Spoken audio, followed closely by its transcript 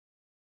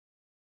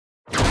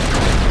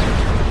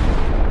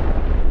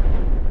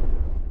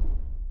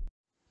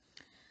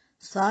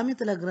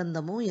సామెతల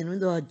గ్రంథము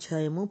 8వ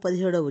అధ్యాయము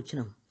 17వ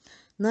వచనం.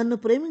 నన్ను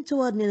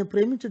ప్రేమించువారు నేను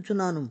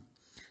ప్రేమించుచున్నాను,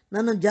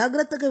 నన్ను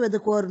జాగ్రత్తగా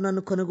వెదకువారు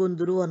నన్ను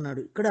కనుగొందురు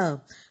అన్నాడు. ఇక్కడ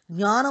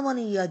జ్ఞానం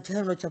అని ఈ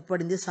అధ్యాయంలో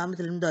చెప్పబడింది.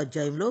 సామెతల 8వ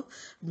అధ్యాయంలో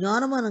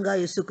జ్ఞానం అనగా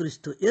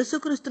యేసుక్రీస్తు.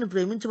 యేసుక్రీస్తుని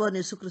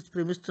ప్రేమించేవారిని యేసుక్రీస్తు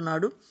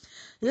ప్రేమిస్తున్నాడు.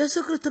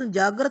 యేసుక్రీస్తుని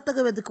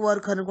జాగ్రత్తగా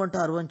వెతుకువారు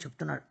కనుగొంటారు అని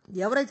చెప్తున్నాడు.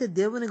 ఎవరైతే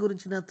దేవుని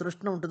గురించిన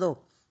తృష్ణ ఉంటుందో,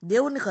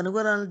 దేవుణ్ణి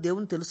కనుగొనాలని,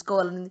 దేవుని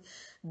తెలుసుకోవాలని,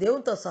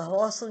 దేవునితో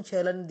సహవాసం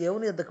చేయాలని,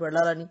 దేవుని యొద్దకు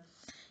వెళ్ళాలని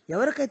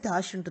ఎవరికైతే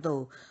ఆశ ఉంటుందో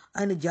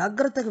ఆయన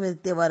జాగ్రత్తగా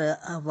వెళ్తే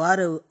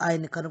వారు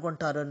ఆయన్ని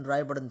కనుగొంటారు అని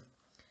రాయబడింది.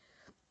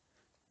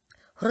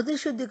 హృదయ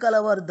శుద్ధి కల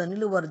వారు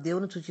ధన్యులు, వారు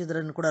దేవుని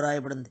చూచేదరని కూడా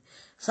రాయబడింది.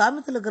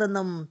 సామెతల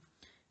గ్రంథం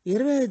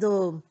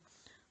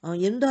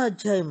 8వ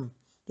అధ్యాయం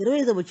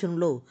 25వ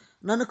వచనంలో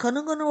నన్ను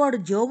కనుగొన్నవాడు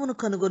జీవమును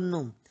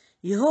కనుగొన్ను,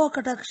 యెహోవా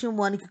కటాక్షం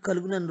వానికి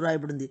కలుగునని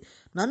రాయబడింది.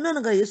 నన్ను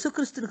అనగా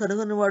యేసుక్రీస్తుని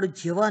కనుగొన్నవాడు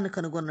జీవాన్ని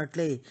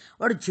కనుగొన్నట్లే,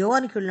 వాడు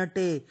జీవానికి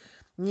వెళ్ళినట్టే.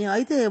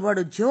 అయితే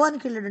వాడు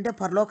జీవానికి వెళ్ళాడంటే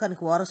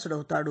పరలోకానికి వారసుడు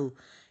అవుతాడు.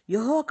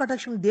 యెహోవా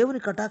కటాక్షం, దేవుని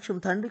కటాక్షం,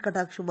 తండ్రి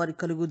కటాక్షం వారికి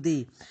కలుగుద్ది.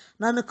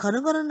 నన్ను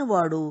కనుగొనని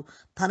వాడు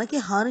తనకి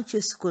హాని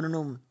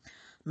చేసుకొనును.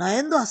 నా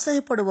యందు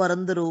అసహ్యపడి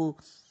వారందరూ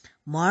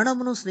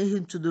మరణమును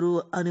స్నేహించుదురు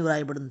అని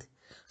వ్రాయబడింది.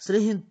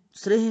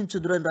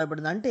 స్నేహించుదురు అని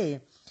రాయబడింది. అంటే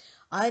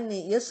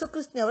ఆయన్ని,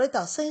 యేసుక్రీస్తుని ఎవరైతే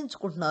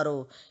అసహించుకుంటున్నారో,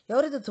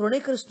 ఎవరైతే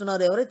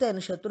తృణీకరిస్తున్నారో, ఎవరైతే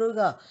ఆయన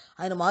శత్రువుగా,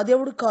 ఆయన మా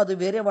దేవుడు కాదు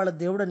వేరే వాళ్ళ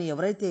దేవుడని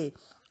ఎవరైతే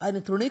ఆయన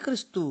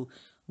తృణీకరిస్తూ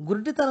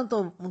గుడ్డితనంతో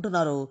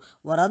ఉంటున్నారో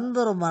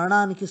వారందరూ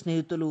మరణానికి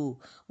స్నేహితులు.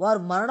 వారు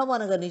మరణం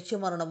అనగా నిత్య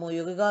మరణము,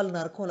 యుగగాలు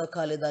నరకంలో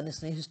కాలే దాన్ని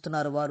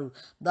స్నేహిస్తున్నారు. వారు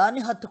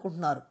దాన్ని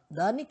హత్తుకుంటున్నారు.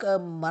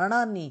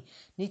 మరణాన్ని,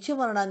 నిత్య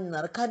మరణాన్ని,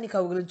 నరకాన్ని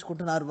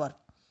కౌగిలించుకుంటున్నారు. వారు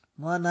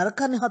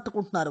నరకాన్ని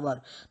హత్తుకుంటున్నారు.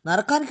 వారు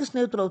నరకానికి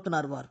స్నేహితులు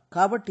అవుతున్నారు వారు.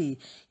 కాబట్టి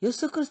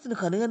యేసుక్రీస్తుని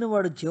కనుగొని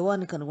వాడు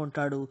జీవాన్ని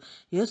కనుగొంటాడు.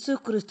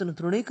 యేసుక్రీస్తుని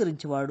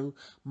తృణీకరించేవాడు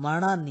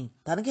మరణాన్ని,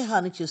 తనకే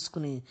హాని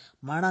చేసుకుని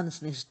మరణాన్ని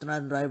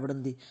స్నేహిస్తున్నాడని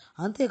రాయబడింది.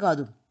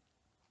 అంతేకాదు,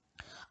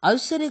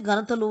 ఐశ్వర్య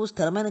ఘనతలు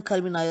స్థిరమైన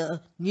కలిమి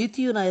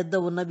నీతియు నా యొద్ద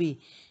ఉన్నవి,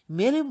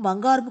 మేలు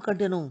బంగారము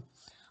కంటేను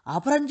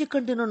అపరంజి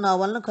కంటేను నా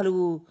వలన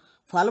కలుగు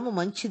ఫలము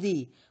మంచిది,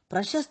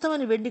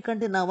 ప్రశస్తమైన వెండి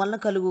కంటే నా వలన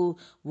కలుగు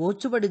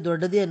ఓచుబడి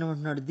దొడ్డది అని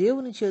ఉంటున్నాడు.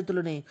 దేవుని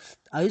చేతులనే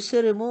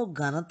ఐశ్వర్యము,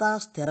 ఘనత,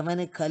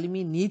 స్థిరమైన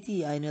కలిమి, నీతి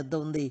ఆయన యొద్ద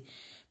ఉంది.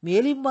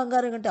 మేలిం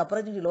బంగారం కంటే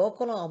అపరంజి,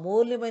 లోకంలో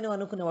అమూల్యమైన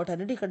అనుకునే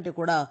వాటన్నిటికంటే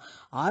కూడా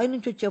ఆయన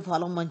నుంచి వచ్చే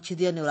ఫలం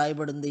మంచిది అని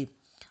వ్రాయబడింది.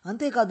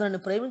 అంతేకాదు, నన్ను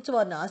ప్రేమించి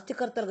వారిని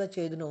ఆస్తికర్తలుగా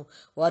చేయుదును,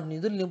 వారి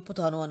నిధులు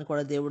నింపుతాను అని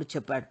కూడా దేవుడు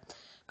చెప్పాడు.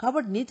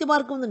 కాబట్టి నీతి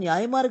మార్గం ఉంది,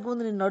 న్యాయ మార్గం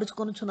ఉంది, నేను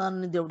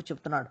నడుచుకొనుచున్నానని దేవుడు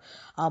చెప్తున్నాడు.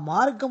 ఆ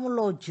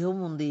మార్గంలో జీవం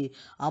ఉంది,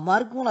 ఆ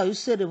మార్గంలో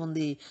ఐశ్వర్యం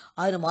ఉంది,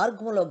 ఆయన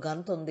మార్గంలో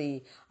ఘనత ఉంది,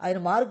 ఆయన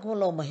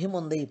మార్గంలో మహిమ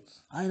ఉంది,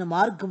 ఆయన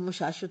మార్గం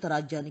శాశ్వత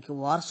రాజ్యానికి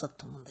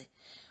వారసత్వం ఉంది.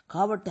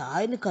 కాబట్టి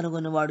ఆయన్ని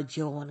కనుగొనేవాడు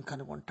జీవాన్ని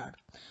కనుగొంటాడు.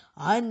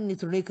 ఆయన్ని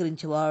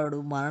తృణీకరించేవాడు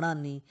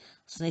మరణాన్ని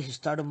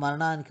స్నేహిస్తాడు,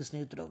 మరణానికి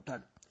స్నేహితుడు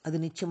అవుతాడు. అది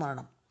నిత్య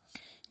మరణం.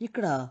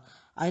 ఇక్కడ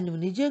ఆయన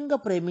నిజంగా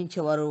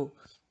ప్రేమించేవారు,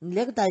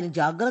 లేకపోతే ఆయన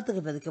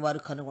జాగ్రత్తగా వెతికేవారు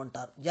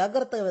కనుగొంటారు.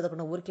 జాగ్రత్తగా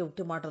వెతకుండా ఊరికే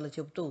ఉట్టి మాటలు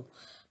చెప్తూ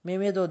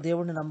మేమేదో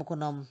దేవుడిని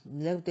నమ్ముకున్నాం,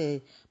 లేకపోతే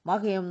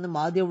మాకేముంది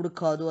మా దేవుడు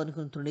కాదు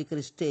అనుకుని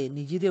తృణీకరిస్తే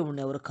నిజ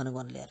దేవుడిని ఎవరు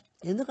కనుగొనలేరు.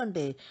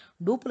 ఎందుకంటే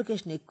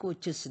డూప్లికేషన్ ఎక్కువ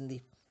వచ్చేసింది.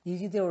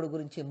 నిజ దేవుడి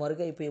గురించి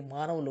మరుగైపోయి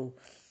మానవులు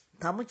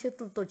తమ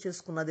చేతులతో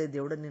చేసుకున్నదే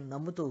దేవుడిని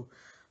నమ్ముతూ,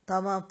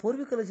 తమ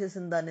పూర్వీకులు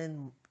చేసిన దాన్ని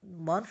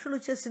మనుషులు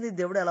చేసింది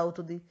దేవుడు ఎలా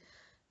అవుతుంది?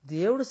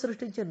 దేవుడు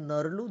సృష్టించే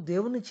నరులు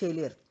దేవుణ్ణి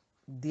చేయలేరు.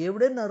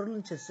 దేవుడే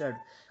నరులను చేశాడు,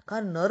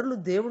 కానీ నరులు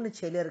దేవుణ్ణి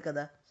చేయలేరు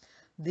కదా.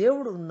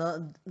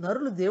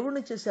 నరులు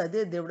దేవుణ్ణి చేసి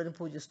అదే దేవుడిని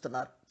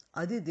పూజిస్తున్నారు.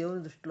 అది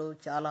దేవుని దృష్టిలో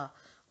చాలా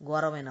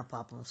ఘోరమైన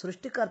పాపం.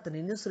 సృష్టికర్త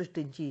నిన్ను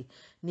సృష్టించి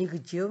నీకు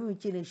జీవం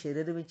ఇచ్చి, నీకు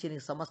శరీరం ఇచ్చి,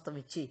 నీకు సమస్తం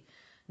ఇచ్చి,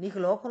 నీకు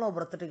లోకంలో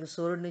బ్రతటికి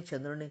సూర్యుడిని,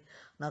 చంద్రుడిని,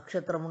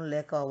 నక్షత్రమును,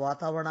 లేక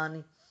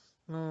వాతావరణాన్ని,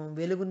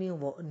 వెలుగుని,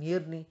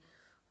 నీరుని,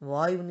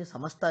 వాయువుని,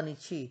 సమస్తాన్ని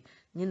ఇచ్చి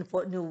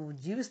నువ్వు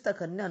జీవిస్తాక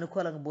అన్ని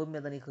అనుకూలంగా భూమి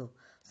మీద నీకు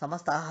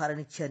సమస్త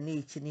ఆహారాన్ని ఇచ్చి అన్నీ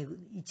ఇచ్చి నీకు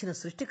ఇచ్చిన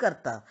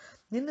సృష్టికర్త,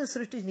 నిన్ను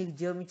సృష్టించి నీకు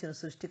జీవం ఇచ్చిన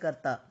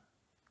సృష్టికర్త,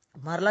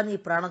 మరలా నీ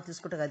ప్రాణం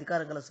తీసుకుంటే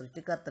అధికారం గల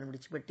సృష్టికర్తను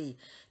విడిచిపెట్టి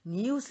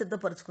నీవు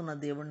సిద్ధపరచుకున్న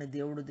దేవుడిని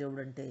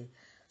దేవుడు అంటే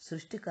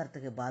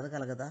సృష్టికర్తకి బాధ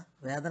కలగదా,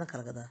 వేదన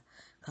కలగదా?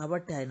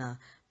 కాబట్టి ఆయన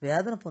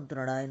వేదన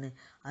పొందుతున్నాడు.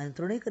 ఆయన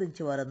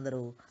తృణీకరించే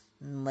వారందరూ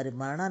మరి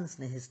మరణాన్ని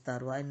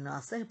స్నేహిస్తారు. ఆయన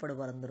అసహ్యపడే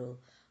వారందరూ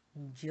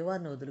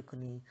జీవాన్ని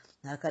వదులుకుని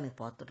నరకానికి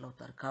పాత్రలు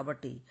అవుతారు.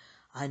 కాబట్టి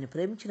ఆయన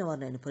ప్రేమించిన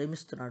వారిని ఆయన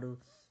ప్రేమిస్తున్నాడు.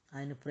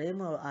 ఆయన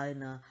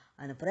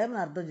ప్రేమను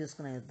అర్థం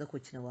చేసుకుని ఆయన యుద్ధకు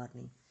వచ్చిన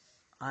వారిని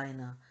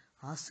ఆయన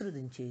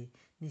ఆశీర్వదించి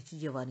నిత్య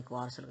జీవానికి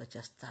వారసులుగా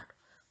చేస్తాడు.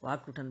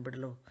 వాక్కుటన్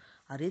బిడ్డలో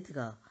ఆ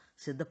రీతిగా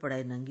సిద్ధపడి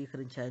ఆయన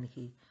అంగీకరించి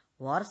ఆయనకి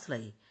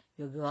వారసులై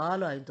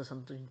యుగాలు ఆయనతో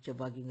సంతోషించే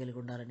భాగ్యం కలిగి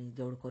ఉండాలని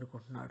దేవుడు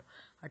కోరుకుంటున్నాడు.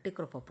 అట్టి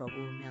కృప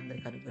ప్రభువు మీ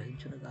అందరికీ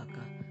అనుగ్రహించునుగాక.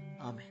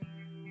 ఆమేన్.